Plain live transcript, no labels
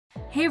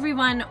Hey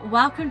everyone,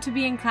 welcome to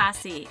Being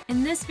Classy.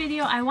 In this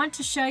video, I want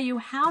to show you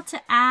how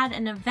to add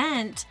an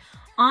event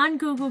on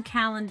Google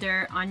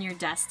Calendar on your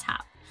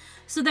desktop.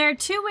 So there are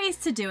two ways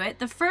to do it.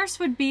 The first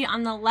would be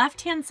on the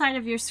left-hand side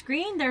of your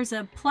screen, there's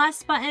a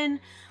plus button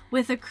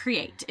with a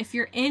create. If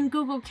you're in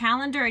Google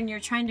Calendar and you're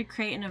trying to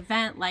create an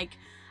event like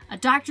a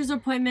doctor's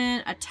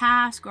appointment, a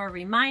task, or a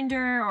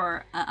reminder,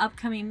 or an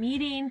upcoming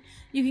meeting,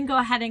 you can go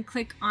ahead and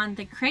click on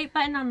the create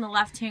button on the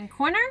left-hand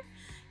corner.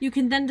 You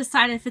can then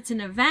decide if it's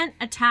an event,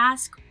 a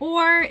task,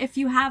 or if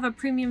you have a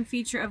premium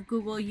feature of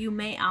Google, you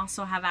may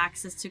also have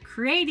access to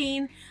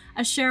creating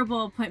a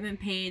shareable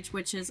appointment page,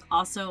 which is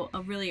also a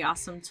really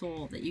awesome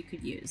tool that you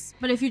could use.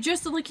 But if you're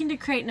just looking to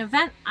create an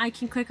event, I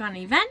can click on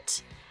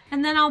event,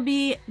 and then I'll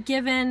be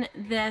given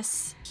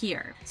this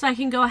here. So I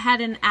can go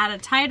ahead and add a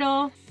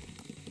title,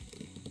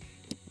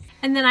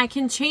 and then I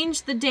can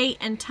change the date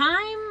and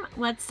time.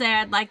 Let's say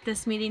I'd like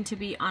this meeting to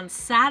be on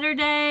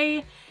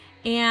Saturday,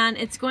 and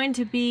it's going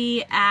to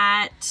be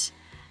at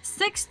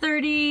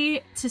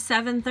 6:30 to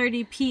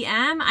 7:30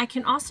 p.m. I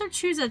can also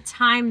choose a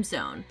time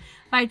zone.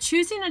 By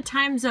choosing a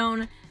time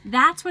zone,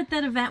 that's what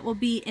that event will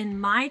be in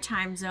my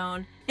time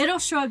zone. It'll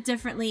show up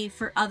differently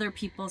for other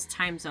people's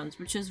time zones,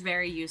 which is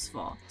very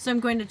useful. So I'm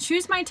going to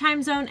choose my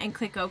time zone and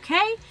click OK.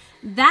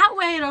 That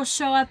way it'll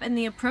show up in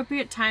the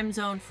appropriate time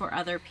zone for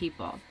other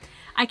people.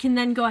 I can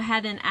then go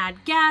ahead and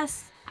add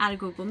guests, add a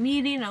Google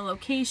meeting, a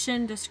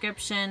location,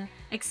 description,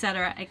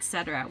 etc.,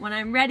 etc. When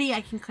I'm ready,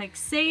 I can click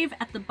save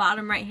at the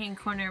bottom right-hand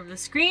corner of the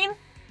screen,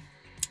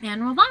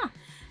 and voila!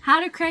 How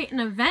to create an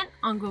event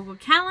on Google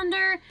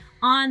Calendar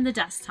on the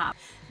desktop.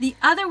 The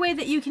other way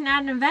that you can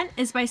add an event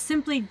is by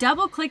simply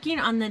double-clicking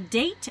on the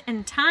date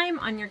and time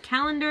on your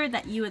calendar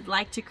that you would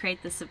like to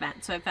create this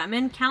event. So if I'm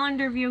in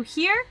calendar view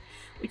here,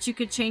 which you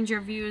could change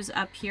your views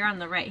up here on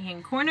the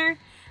right-hand corner,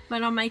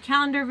 but on my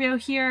calendar view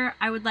here,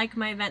 I would like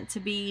my event to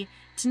be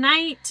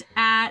tonight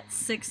at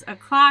 6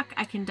 o'clock.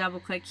 I can double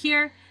click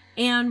here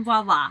and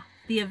voila,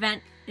 the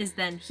event is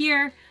then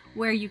here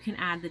where you can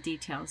add the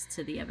details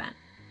to the event.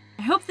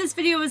 I hope this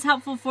video was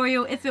helpful for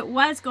you. If it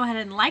was, go ahead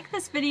and like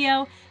this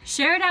video,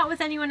 share it out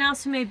with anyone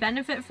else who may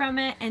benefit from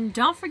it, and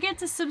don't forget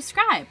to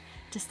subscribe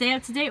to stay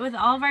up to date with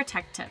all of our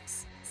tech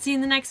tips. See you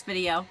in the next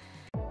video.